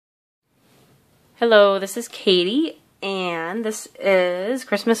Hello, this is Katie, and this is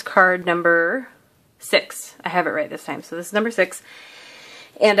Christmas card number 6. I have it right this time, so this is number 6.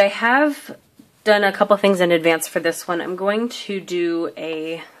 And I have done a couple things in advance for this one. I'm going to do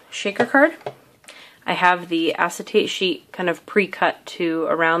a shaker card. I have the acetate sheet kind of pre-cut to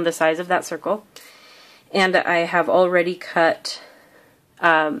around the size of that circle. And I have already cut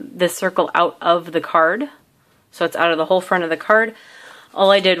this circle out of the card. So it's out of the whole front of the card.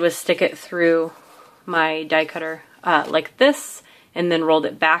 All I did was stick it through my die cutter like this, and then rolled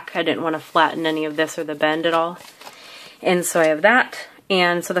it back. I didn't want to flatten any of this or the bend at all. And so I have that.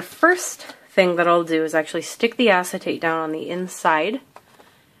 And so the first thing that I'll do is actually stick the acetate down on the inside.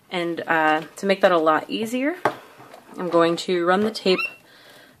 And to make that a lot easier, I'm going to run the tape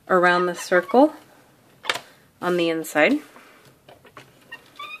around the circle on the inside.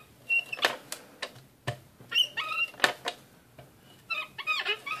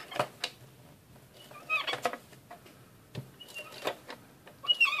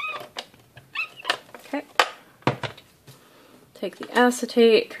 Okay. Take the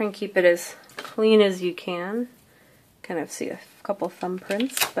acetate, try and keep it as clean as you can. Kind of see a couple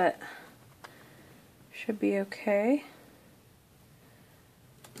thumbprints, but should be okay.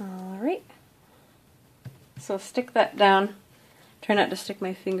 Alright. So stick that down. Try not to stick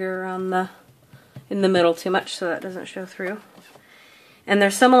my finger around in the middle too much so that doesn't show through. And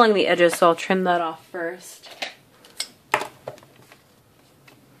there's some along the edges, so I'll trim that off first.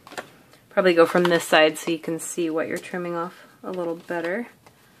 Probably go from this side so you can see what you're trimming off a little better.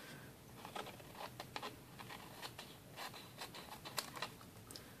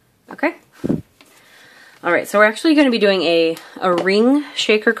 Okay. Alright, so we're actually going to be doing a ring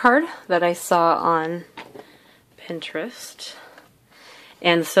shaker card that I saw on Pinterest.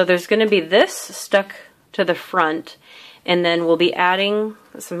 And so there's going to be this stuck to the front, and then we'll be adding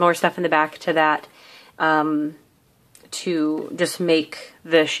some more stuff in the back to that to just make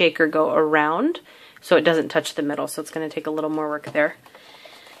the shaker go around so it doesn't touch the middle. So it's going to take a little more work there.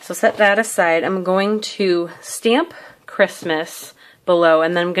 So set that aside. I'm going to stamp Christmas below,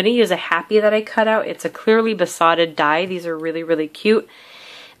 and then I'm going to use a Happy that I cut out. It's a clearly besotted die. These are really, really cute.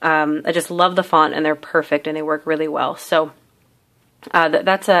 I just love the font, and they're perfect, and they work really well. So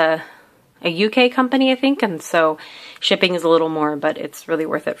that's a UK company, I think, and so shipping is a little more, but it's really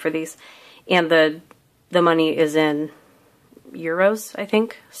worth it for these. And the money is in euros, I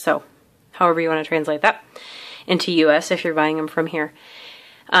think, so however you want to translate that into US if you're buying them from here.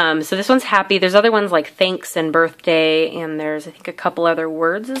 So this one's Happy. There's other ones like Thanks and Birthday, and there's, I think, a couple other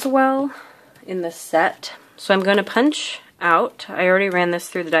words as well in the set. So I'm going to punch out. I already ran this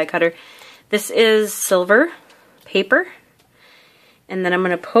through the die cutter. This is silver paper, and then I'm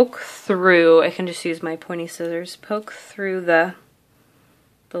going to poke through. I can just use my pointy scissors. Poke through the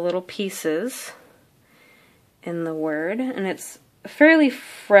little pieces in the word, and it's fairly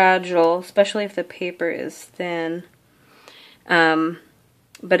fragile, especially if the paper is thin.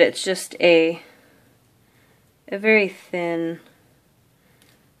 But it's just a very thin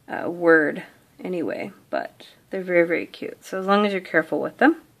word anyway, but they're very, very cute. So as long as you're careful with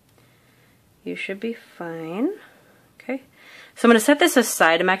them, you should be fine. Okay, so I'm going to set this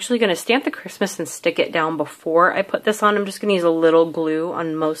aside. I'm actually going to stamp the Christmas and stick it down before I put this on. I'm just going to use a little glue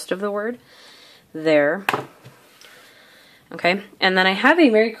on most of the word there. Okay, and then I have a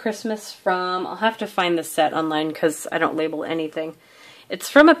Merry Christmas from, I'll have to find the set online because I don't label anything. It's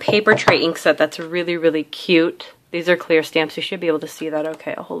from a paper tray ink set that's really, really cute. These are clear stamps. You should be able to see that.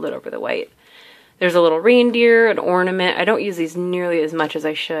 Okay, I'll hold it over the white. There's a little reindeer, an ornament. I don't use these nearly as much as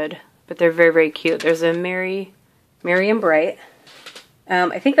I should, but they're very, very cute. There's a Merry and Bright.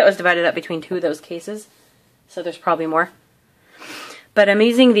 I think that was divided up between 2 of those cases, so there's probably more. But I'm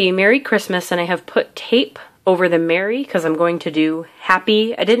using the Merry Christmas, and I have put tape over the Merry because I'm going to do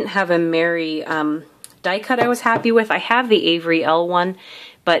Happy. I didn't have a Merry die cut I was happy with. I have the Avery L one,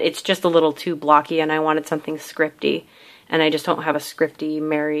 but it's just a little too blocky, and I wanted something scripty, and I just don't have a scripty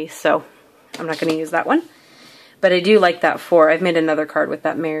Merry, so I'm not going to use that one. But I do like that I've made another card with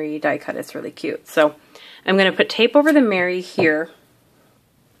that Merry die cut. It's really cute. So I'm going to put tape over the Merry here,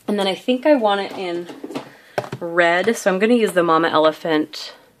 and then I think I want it in red, so I'm going to use the Mama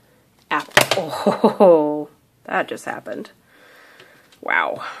Elephant apple. Oh, that just happened.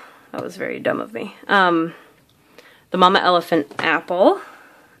 Wow. That was very dumb of me. The Mama Elephant apple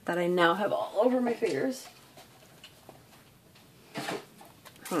that I now have all over my fingers.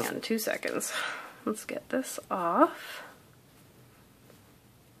 Hang on 2 seconds. Let's get this off.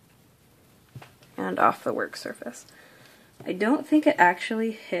 And off the work surface. I don't think it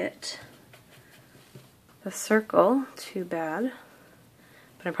actually hit the circle too bad.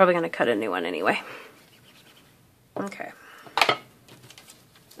 but I'm probably going to cut a new one anyway. Okay.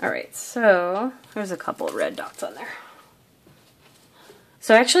 Alright, so there's a couple of red dots on there.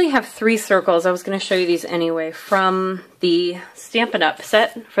 So I actually have 3 circles. I was going to show you these anyway from the Stampin' Up!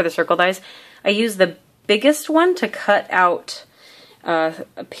 Set for the circle dies. I used the biggest one to cut out a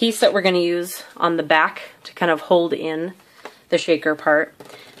piece that we're going to use on the back to kind of hold in the shaker part.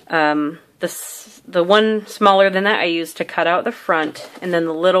 The one smaller than that I used to cut out the front, and then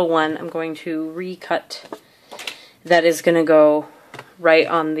the little one I'm going to recut. That is going to go right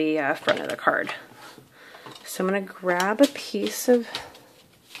on the front of the card. So I'm going to grab a piece of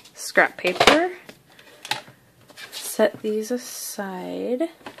scrap paper, set these aside,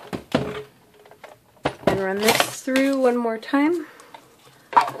 and run this through one more time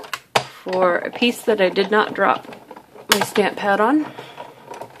for a piece that I did not drop my stamp pad on.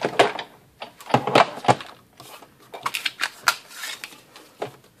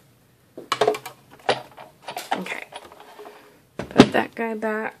 Okay, put that guy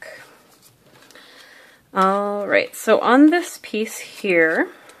back. Alright, so on this piece here,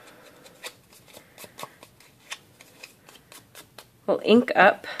 we'll ink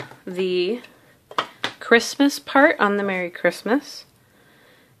up the Christmas part on the Merry Christmas.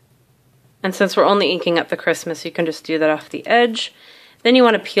 And since we're only inking up the Christmas, you can just do that off the edge. Then you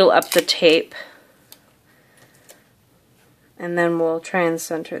want to peel up the tape. And then we'll try and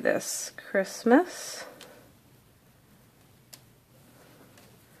center this Christmas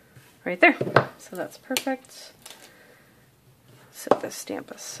right there. So that's perfect. Set this stamp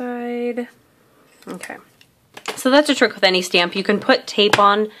aside. Okay. So that's a trick with any stamp. You can put tape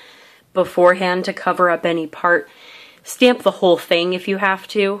on beforehand to cover up any part. Stamp the whole thing if you have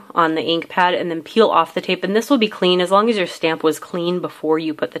to on the ink pad and then peel off the tape. And this will be clean. As long as your stamp was clean before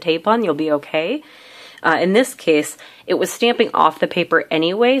you put the tape on, you'll be okay. In this case, it was stamping off the paper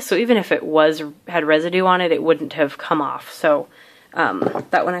anyway, so even if it had residue on it, it wouldn't have come off. So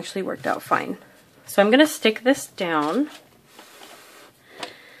that one actually worked out fine. So I'm going to stick this down.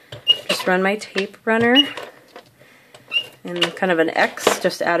 Just run my tape runner in kind of an X,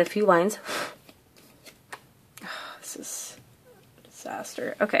 just add a few lines. Oh, this is a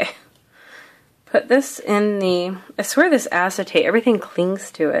disaster. Okay. Put this in the, I swear this acetate, everything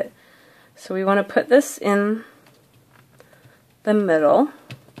clings to it. So we want to put this in the middle.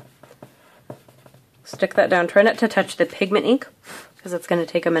 Stick that down. Try not to touch the pigment ink because it's going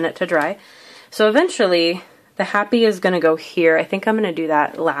to take a minute to dry. So eventually the happy is going to go here. I think I'm going to do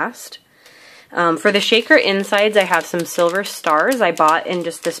that last. For the shaker insides, I have some silver stars I bought in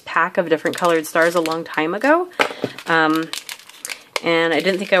just this pack of different colored stars a long time ago. And I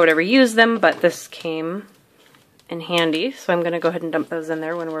didn't think I would ever use them, but this came in handy. So I'm going to go ahead and dump those in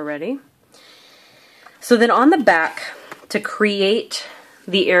there when we're ready. So then on the back, to create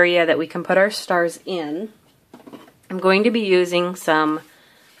the area that we can put our stars in, I'm going to be using some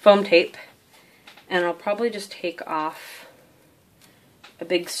foam tape, and I'll probably just take off a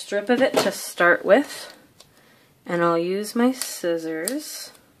big strip of it to start with, and I'll use my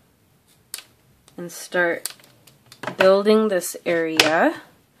scissors and start building this area.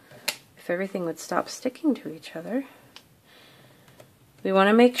 If everything would stop sticking to each other. We want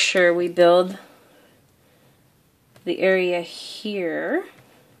to make sure we build the area here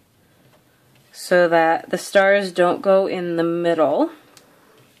so that the stars don't go in the middle.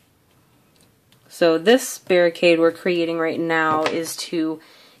 So this barricade we're creating right now is to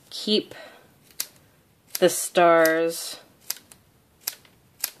keep the stars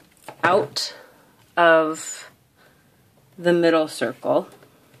out of the middle circle.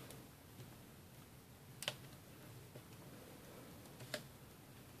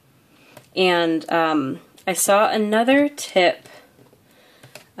 And I saw another tip.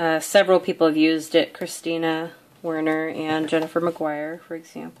 Several people have used it. Christina Werner and Jennifer McGuire, for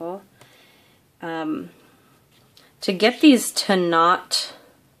example. To get these to not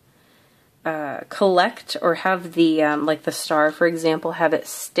collect or have the, like the star, for example, have it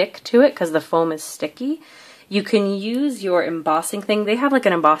stick to it because the foam is sticky, you can use your embossing thing. They have like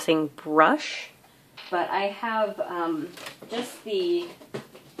an embossing brush, but I have just the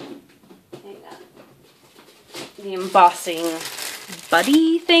embossing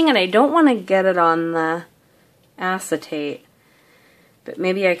buddy thing, and I don't want to get it on the acetate, but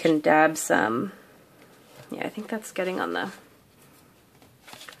maybe I can dab some. Yeah, I think that's getting on the,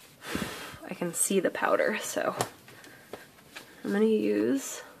 I can see the powder, so I'm going to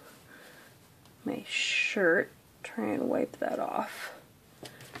use my shirt, try and wipe that off.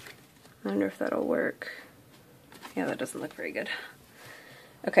 I wonder if that'll work. Yeah, that doesn't look very good.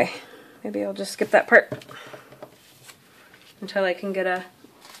 Okay, maybe I'll just skip that part until I can get a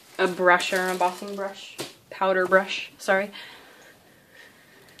a brush or an embossing brush, powder brush, sorry.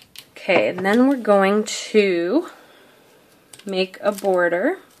 Okay, and then we're going to make a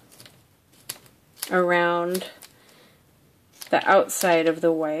border around the outside of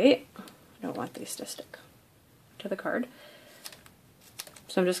the white. I don't want these to stick to the card.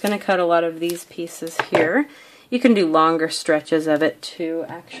 So I'm just going to cut a lot of these pieces here. You can do longer stretches of it too,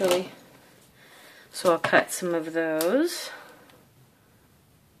 actually. So I'll cut some of those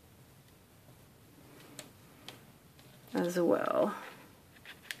as well.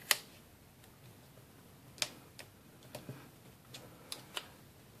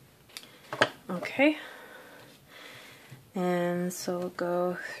 Okay, and so we'll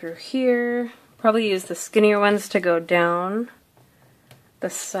go through here. Probably use the skinnier ones to go down the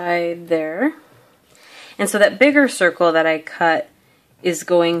side there. And so that bigger circle that I cut is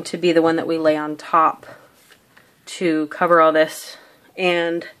going to be the one that we lay on top to cover all this.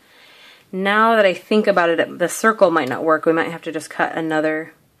 And now that I think about it, the circle might not work. We might have to just cut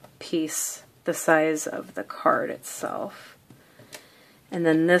another piece the size of the card itself. And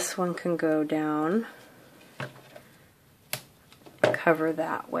then this one can go down, cover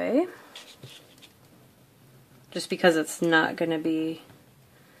that way. Just because it's not going to be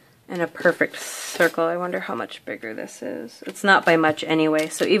in a perfect circle. I wonder how much bigger this is. It's not by much anyway,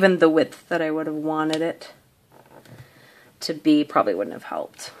 so even the width that I would have wanted it to be probably wouldn't have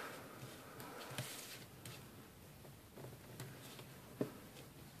helped.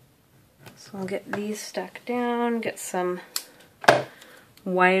 So I'll get these stuck down, get some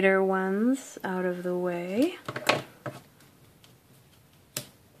wider ones out of the way.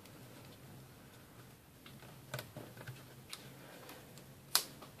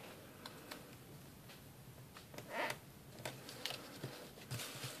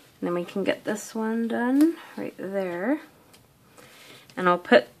 And then we can get this one done right there. And I'll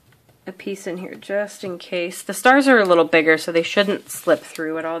put a piece in here just in case. The stars are a little bigger, so they shouldn't slip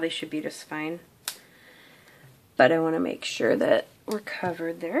through at all. They should be just fine. But I want to make sure that we're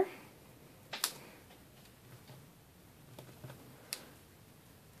covered there.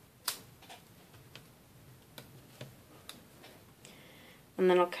 And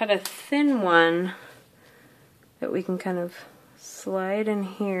then I'll cut a thin one that we can kind of slide in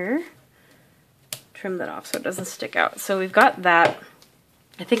here. Trim that off so it doesn't stick out. So we've got that.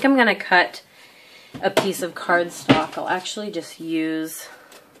 I think I'm going to cut a piece of cardstock. I'll actually just use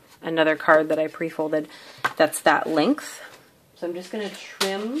another card that I pre-folded that's that length. So I'm just going to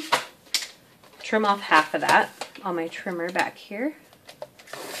trim off half of that on my trimmer back here.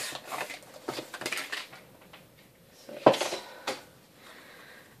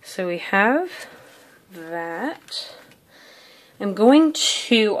 So we have that. I'm going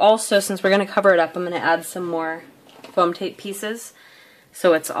to also, since we're going to cover it up, I'm going to add some more foam tape pieces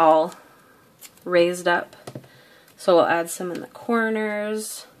so it's all raised up. So we'll add some in the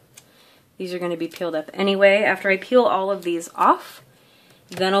corners. These are going to be peeled up anyway. After I peel all of these off,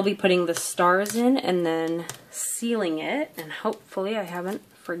 then I'll be putting the stars in and then sealing it. And hopefully I haven't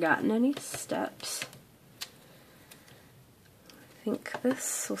forgotten any steps. I think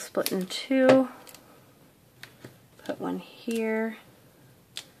this will split in two. Put one here.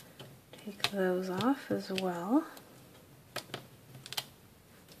 Take those off as well.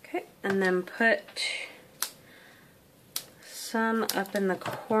 Okay, and then put some up in the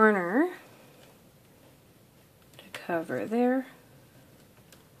corner to cover there.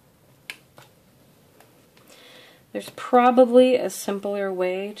 There's probably a simpler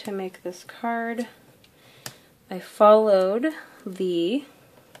way to make this card. I followed the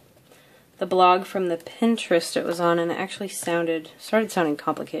blog from the Pinterest it was on, and it actually started sounding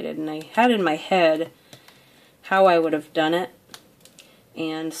complicated, and I had in my head how I would have done it,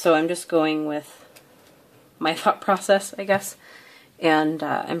 and so I'm just going with my thought process, I guess, and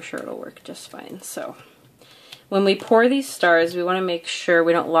I'm sure it'll work just fine. So when we pour these stars, we want to make sure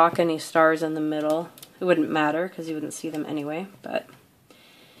we don't lock any stars in the middle. It wouldn't matter because you wouldn't see them anyway, but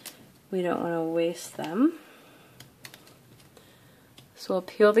we don't want to waste them. So we'll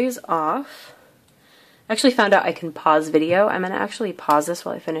peel these off. I actually found out I can pause video. I'm going to actually pause this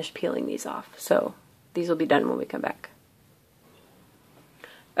while I finish peeling these off. So these will be done when we come back.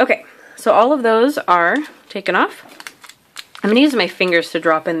 Okay, so all of those are taken off. I'm going to use my fingers to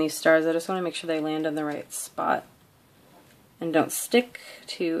drop in these stars. I just want to make sure they land in the right spot and don't stick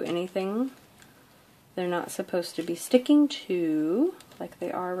to anything they're not supposed to be sticking to, like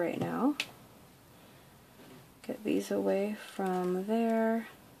they are right now. Get these away from there.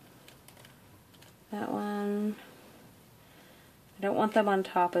 That one. I don't want them on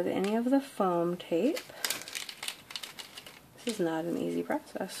top of any of the foam tape. This is not an easy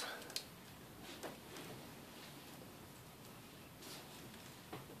process.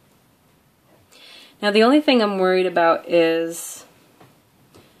 Now the only thing I'm worried about is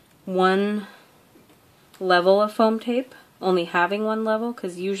one level of foam tape, only having one level,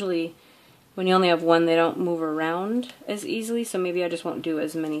 because usually when you only have one they don't move around as easily, so maybe I just won't do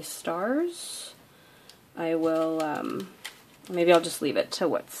as many stars. I will, maybe I'll just leave it to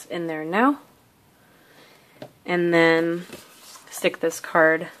what's in there now. And then stick this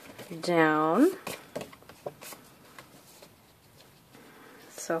card down.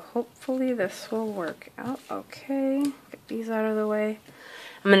 So hopefully this will work out okay. Get these out of the way.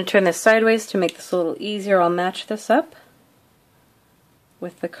 I'm going to turn this sideways to make this a little easier. I'll match this up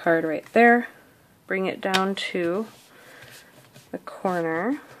with the card right there. Bring it down to the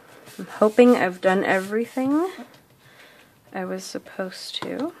corner. I'm hoping I've done everything I was supposed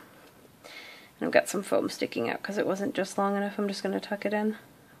to. And I've got some foam sticking out because it wasn't just long enough. I'm just going to tuck it in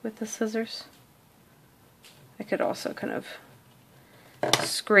with the scissors. I could also kind of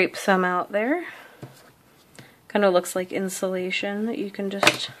scrape some out there. Kind of looks like insulation that you can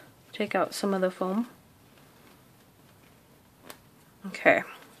just take out some of the foam. Okay,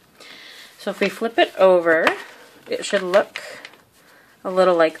 so if we flip it over, it should look a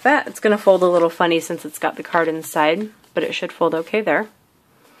little like that. It's going to fold a little funny since it's got the card inside, but it should fold okay there.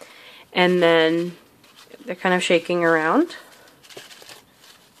 And then they're kind of shaking around.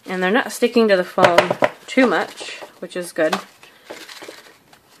 And they're not sticking to the foam too much, which is good.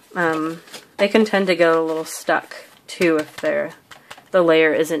 They can tend to get a little stuck too if the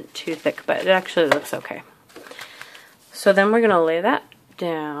layer isn't too thick, but it actually looks okay. So then we're going to lay that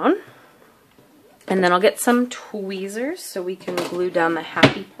down, and then I'll get some tweezers so we can glue down the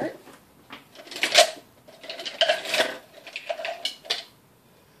happy part.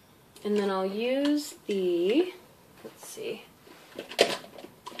 And then I'll use the, let's see, I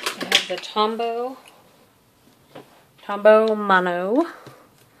have the Tombow Mono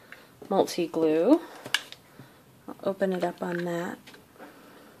multi-glue. I'll open it up on that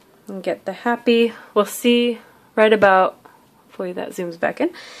and get the happy. We'll see right about, hopefully that zooms back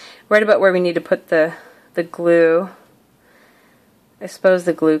in, right about where we need to put the glue. I suppose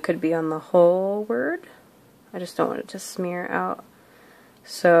the glue could be on the whole word. I just don't want it to smear out.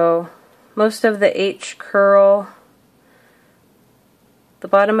 So most of the H curl, the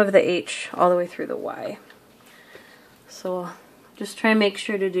bottom of the H all the way through the Y. So just try and make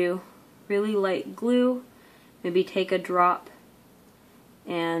sure to do really light glue. Maybe take a drop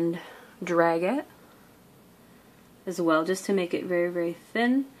and drag it as well, just to make it very, very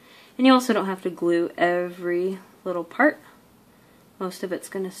thin. And you also don't have to glue every little part. Most of it's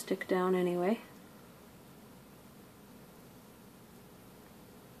going to stick down anyway.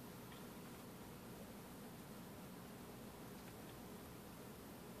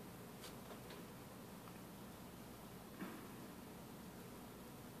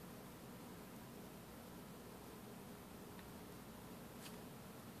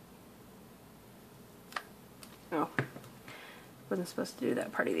 Oh, wasn't supposed to do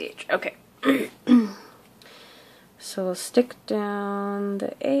that part of the H. Okay. So we'll stick down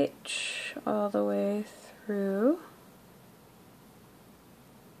the H all the way through.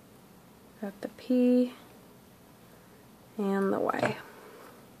 Got the P and the Y.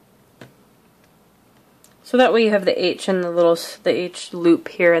 So that way you have the H and the H loop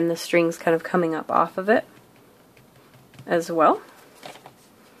here, and the strings kind of coming up off of it as well.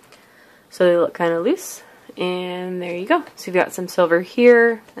 So they look kind of loose. And there you go. So you've got some silver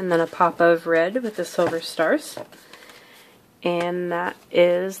here, and then a pop of red with the silver stars. And that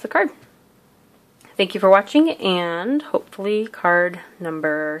is the card. Thank you for watching, and hopefully card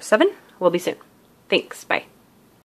number 7 will be soon. Thanks, bye.